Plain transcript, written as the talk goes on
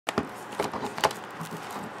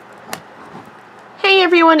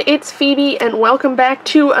everyone, it's Phoebe, and welcome back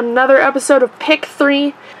to another episode of Pick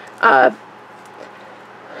 3.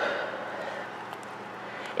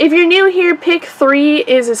 If you're new here, Pick 3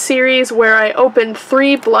 is a series where I open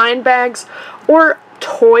 3 blind bags or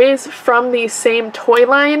toys from the same toy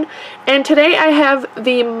line, and today I have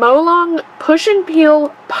the Molang Push and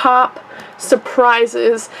Peel Pop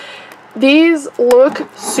Surprises. These look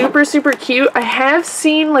super cute. I have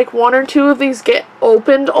seen like 1 or 2 of these get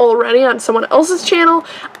opened already on someone else's channel.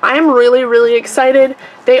 I'm really excited.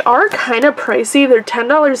 They are kind of pricey. They're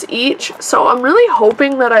 $10 each, so I'm really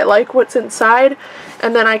hoping that I like what's inside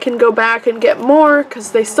and then I can go back and get more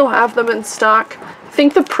because they still have them in stock. I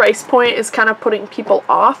think the price point is kind of putting people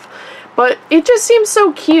off, but it just seems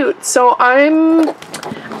so cute. So I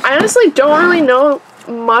honestly don't really know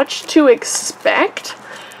much to expect.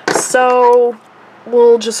 So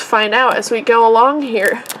we'll just find out as we go along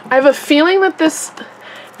here. I have a feeling that this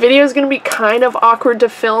video is going to be kind of awkward to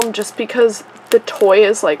film just because the toy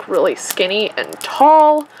is like really skinny and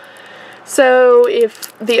tall. So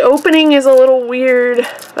if the opening is a little weird,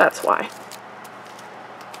 that's why.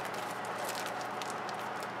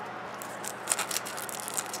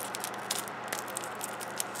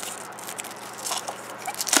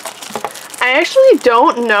 I actually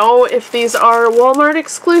don't know if these are Walmart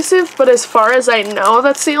exclusive, but as far as I know,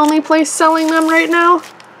 that's the only place selling them right now.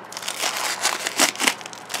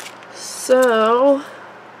 So,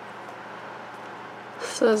 it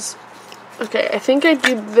says, okay, I think I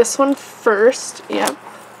do this one first. Yep.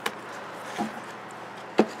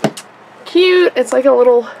 Cute. It's like a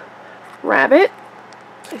little rabbit,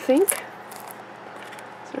 I think.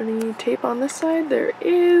 Is there any tape on this side? There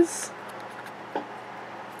is.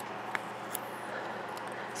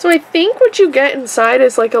 So I think what you get inside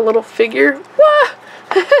is like a little figure. Wah!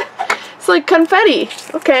 It's like confetti.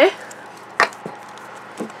 Okay.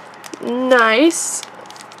 Nice.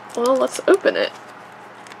 Well, let's open it.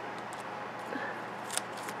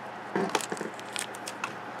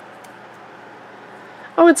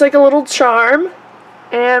 Oh, it's like a little charm.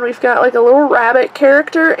 And we've got like a little rabbit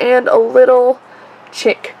character and a little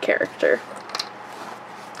chick character.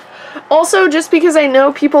 Also, just because I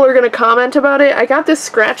know people are going to comment about it, I got this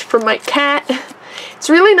scratch from my cat. It's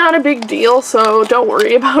really not a big deal, so don't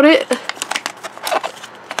worry about it.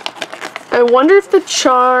 I wonder if the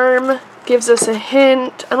charm gives us a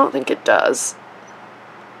hint. I don't think it does.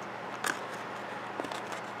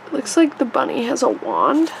 It looks like the bunny has a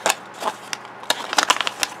wand.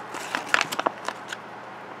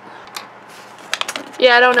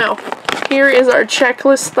 Yeah, I don't know. Here is our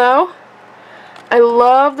checklist, though. I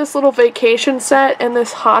love this little vacation set and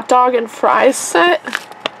this hot dog and fries set.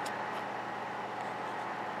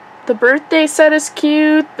 The birthday set is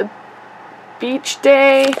cute. The beach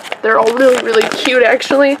day. They're all really cute,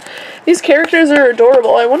 actually. These characters are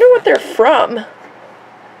adorable. I wonder what they're from.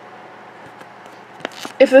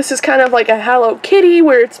 If this is kind of like a Hello Kitty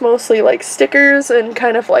where it's mostly like stickers and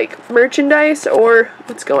kind of like merchandise, or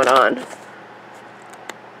what's going on.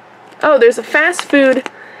 Oh, there's a fast food.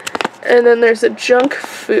 And then there's a junk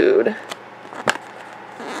food.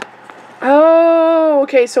 Oh,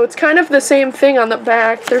 okay, so it's kind of the same thing on the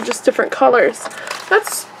back. They're just different colors.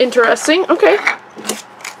 That's interesting. Okay.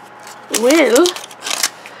 Well, it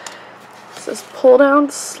says pull down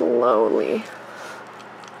slowly.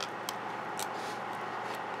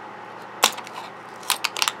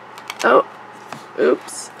 Oh,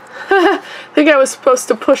 oops. I think I was supposed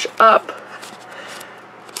to push up.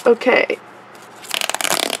 Okay.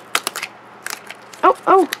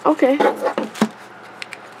 Oh, okay.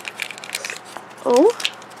 Oh.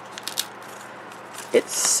 It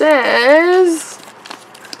says,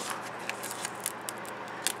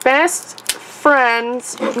 best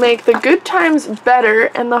friends make the good times better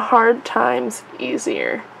and the hard times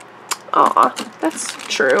easier. Aw, that's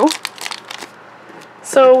true.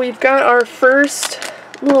 So we've got our first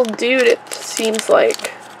little dude, it seems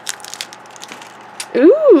like.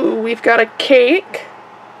 Ooh, we've got a cake.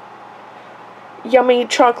 Yummy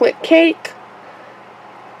chocolate cake.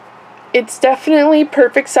 It's definitely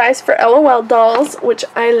perfect size for LOL dolls, which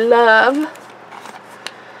I love.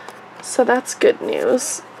 So that's good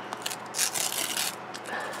news.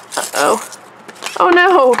 Uh-oh. Oh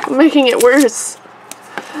no, I'm making it worse.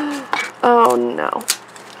 Oh no.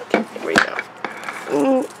 Okay, here we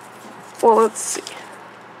go. Well, let's see.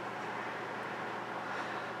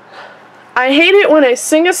 I hate it when I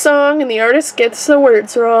sing a song and the artist gets the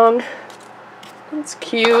words wrong. That's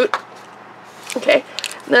cute. Okay,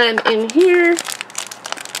 then in here,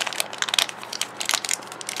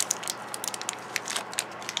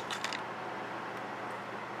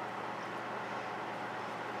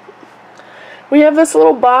 We have this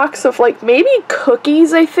little box of like maybe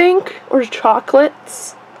cookies, I think, or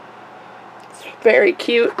chocolates. It's very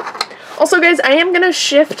cute. Also, guys, I am going to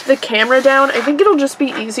shift the camera down. I think it'll just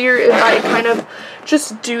be easier if I kind of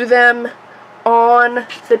just do them on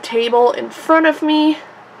the table in front of me.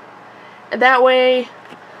 And that way,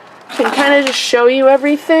 I can kind of just show you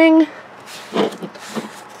everything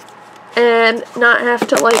and not have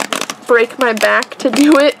to, like, break my back to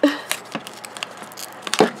do it.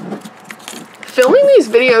 Filming these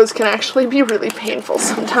videos can actually be really painful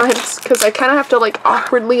sometimes because I kind of have to, like,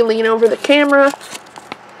 awkwardly lean over the camera.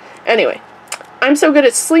 Anyway, I'm so good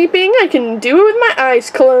at sleeping, I can do it with my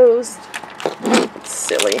eyes closed. It's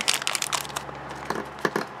silly.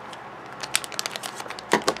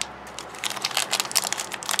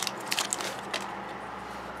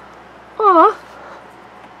 Aw.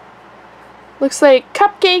 Looks like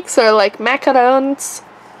cupcakes or like macarons.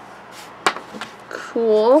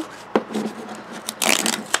 Cool.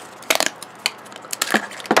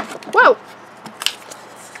 Whoa!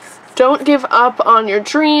 Don't give up on your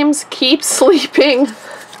dreams, keep sleeping.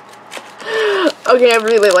 Okay, I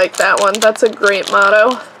really like that one. That's a great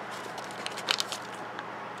motto.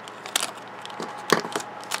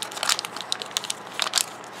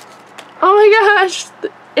 Oh my gosh!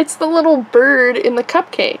 It's the little bird in the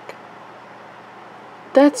cupcake.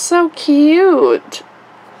 That's so cute.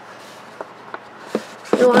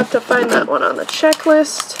 You'll have to find that one on the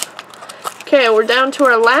checklist. Okay, we're down to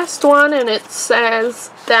our last one, and it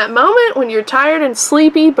says, that moment when you're tired and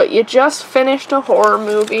sleepy, but you just finished a horror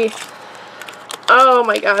movie. Oh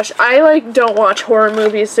my gosh, I like don't watch horror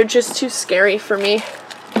movies. They're just too scary for me.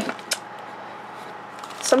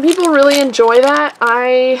 Some people really enjoy that.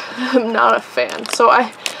 I am not a fan, so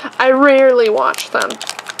I rarely watch them.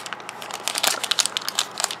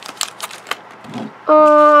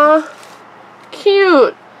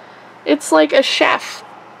 Cute. It's like a chef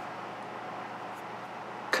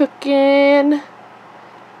cooking,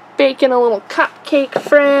 baking a little cupcake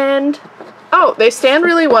friend. Oh, they stand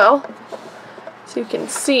really well. So you can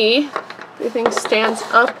see everything stands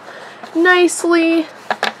up nicely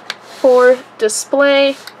for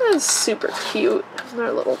display. That's super cute.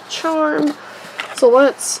 Their little charm. So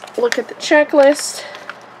let's look at the checklist.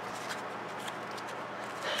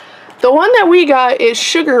 The one that we got is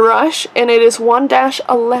Sugar Rush, and it is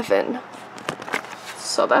 1-11.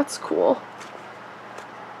 So that's cool.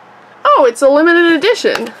 Oh, it's a limited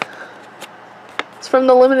edition. It's from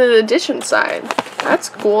the limited edition side. That's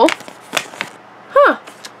cool. Huh.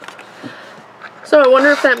 So I wonder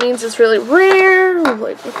if that means it's really rare, or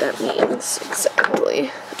like what that means exactly.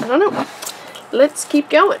 I don't know. Let's keep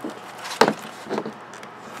going.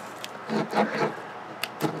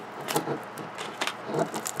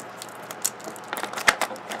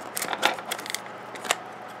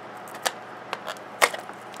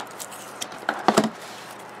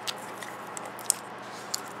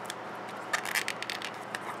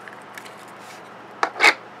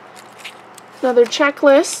 Another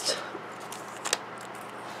checklist.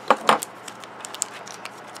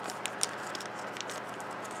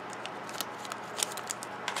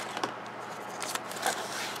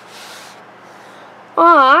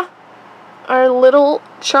 Our little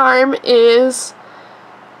charm is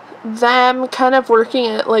them kind of working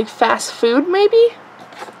at like fast food, maybe?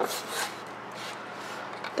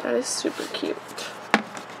 That is super cute.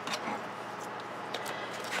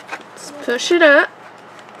 Let's push it up.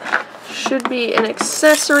 Should be an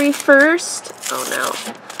accessory first. Oh no.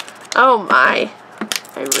 Oh my.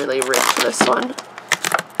 I really ripped this one.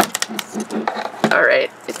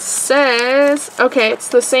 Alright, it says, okay, it's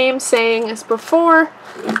the same saying as before.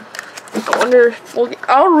 I wonder if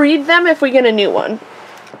I'll read them if we get a new one.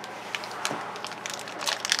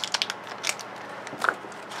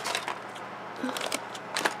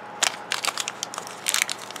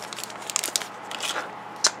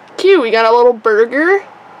 Cute, we got a little burger.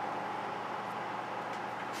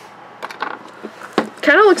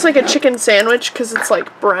 Kind of looks like a chicken sandwich because it's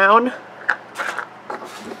like brown.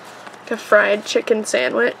 Like a fried chicken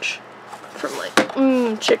sandwich from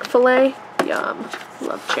like, Chick-fil-A. Yum.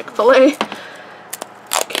 Love Chick-fil-A.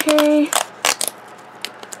 Okay.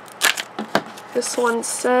 This one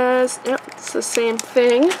says, yep, it's the same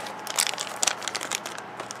thing.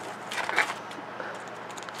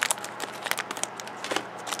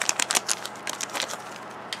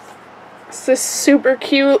 It's this super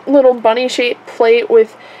cute little bunny-shaped plate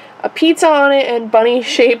with a pizza on it and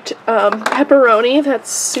bunny-shaped pepperoni. That's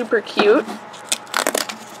super cute.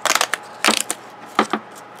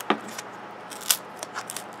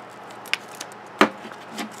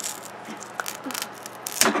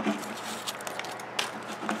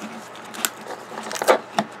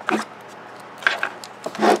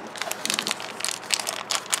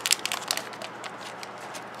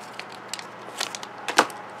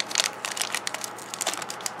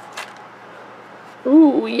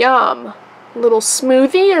 Ooh, yum. A little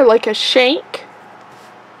smoothie or like a shake.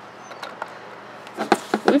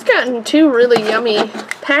 We've gotten 2 really yummy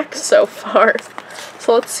packs so far.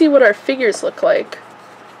 So let's see what our figures look like.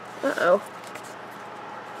 Uh-oh.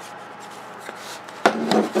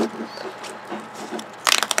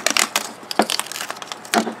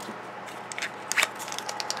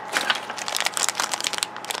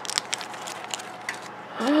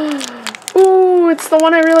 Ooh, it's the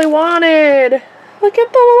one I really wanted. Look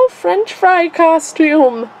at the little French fry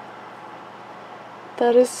costume.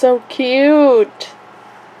 That is so cute.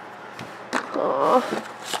 Aww.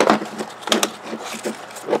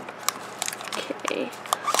 Okay.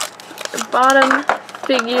 The bottom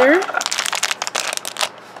figure.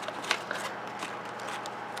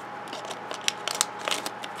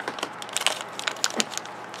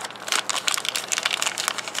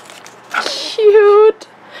 Cute.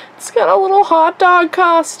 It's got a little hot dog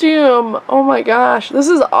costume. Oh my gosh, this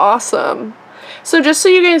is awesome. So just so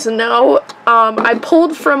you guys know, I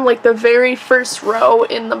pulled from like the very first row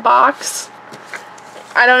in the box.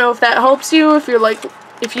 I don't know if that helps you, if you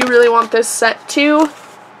really want this set too.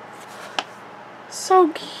 So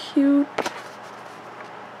cute.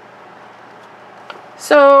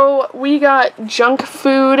 So we got Junk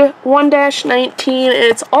Food 1-19, and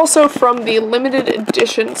it's also from the limited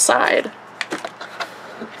edition side.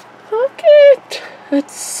 Look at it.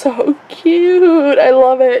 It's so cute. I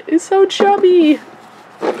love it. It's so chubby.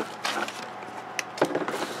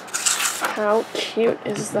 How cute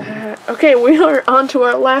is that? Okay, we are on to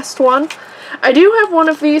our last one. I do have one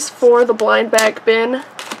of these for the blind bag bin.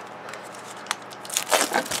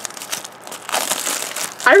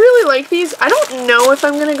 I really like these. I don't know if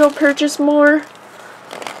I'm going to go purchase more,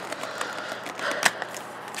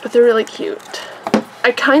 but they're really cute.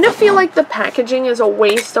 I kind of feel like the packaging is a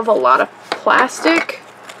waste of a lot of plastic.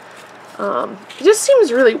 It just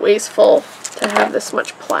seems really wasteful to have this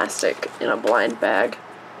much plastic in a blind bag.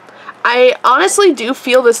 I honestly do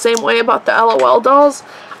feel the same way about the LOL dolls.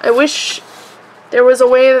 I wish there was a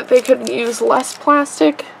way that they could use less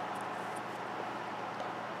plastic.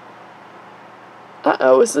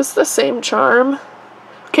 Uh-oh, is this the same charm?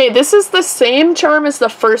 Okay, this is the same charm as the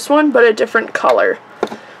first one, but a different color.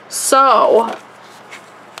 So,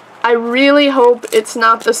 I really hope it's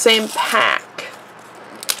not the same pack.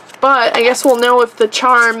 But I guess we'll know if the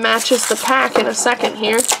charm matches the pack in a second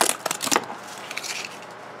here.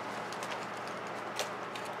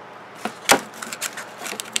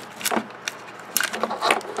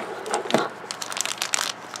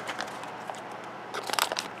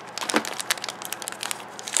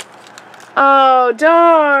 Oh,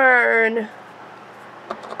 darn.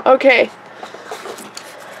 Okay.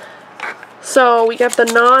 So, we got the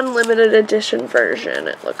non-limited edition version,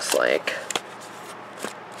 it looks like.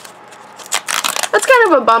 That's kind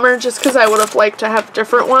of a bummer, just because I would have liked to have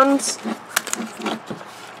different ones.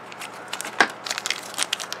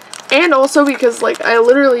 And also because, like, I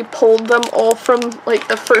literally pulled them all from, like,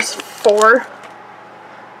 the first 4.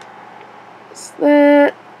 Is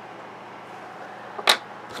that...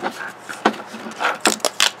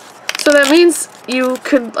 So that means you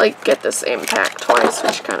could, like, get the same pack twice,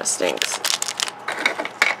 which kind of stinks.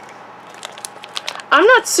 I'm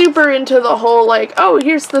not super into the whole, like, oh,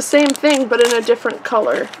 here's the same thing, but in a different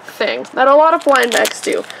color thing. That a lot of blind bags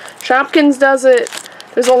do. Shopkins does it.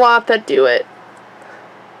 There's a lot that do it.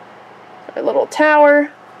 A little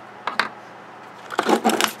tower.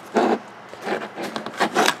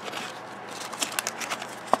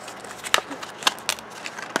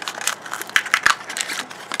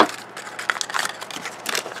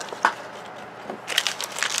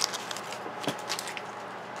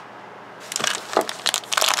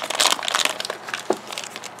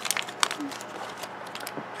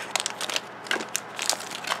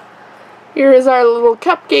 Here is our little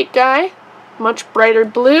cupcake guy, much brighter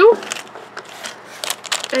blue,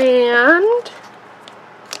 and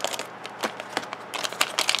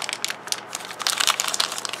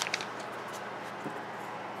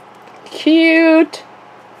cute.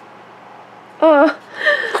 Oh,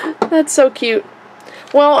 that's so cute.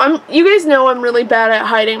 Well, you guys know I'm really bad at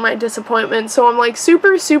hiding my disappointment, so I'm like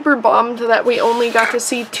super bummed that we only got to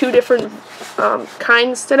see 2 different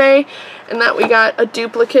kinds today, and that we got a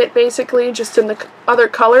duplicate basically just in the other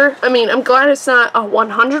color. I mean, I'm glad it's not a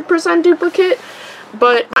 100% duplicate,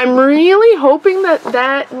 but I'm really hoping that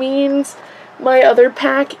that means my other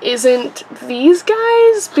pack isn't these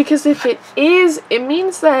guys, because if it is, it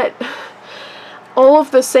means that all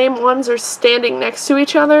of the same ones are standing next to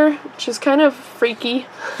each other, which is kind of freaky.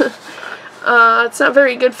 It's not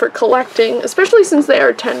very good for collecting, especially since they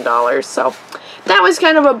are $10, so that was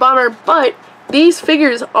kind of a bummer, but these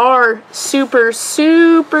figures are super,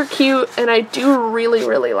 super cute, and I do really,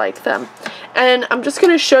 really like them. And I'm just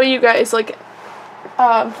going to show you guys, like,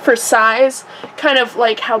 for size, kind of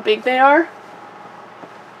like how big they are.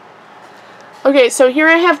 Okay, so here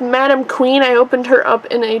I have Madam Queen. I opened her up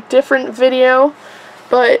in a different video,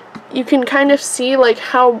 but you can kind of see like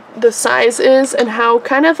how the size is and how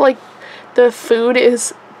kind of like the food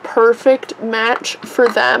is perfect match for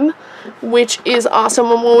them, which is awesome.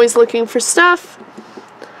 I'm always looking for stuff.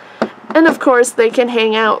 And of course they can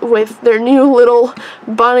hang out with their new little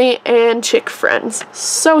bunny and chick friends.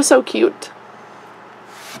 So, so cute.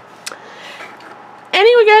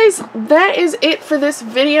 Anyway guys, that is it for this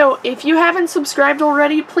video. If you haven't subscribed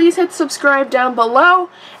already, please hit subscribe down below,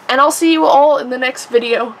 and I'll see you all in the next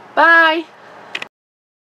video. Bye!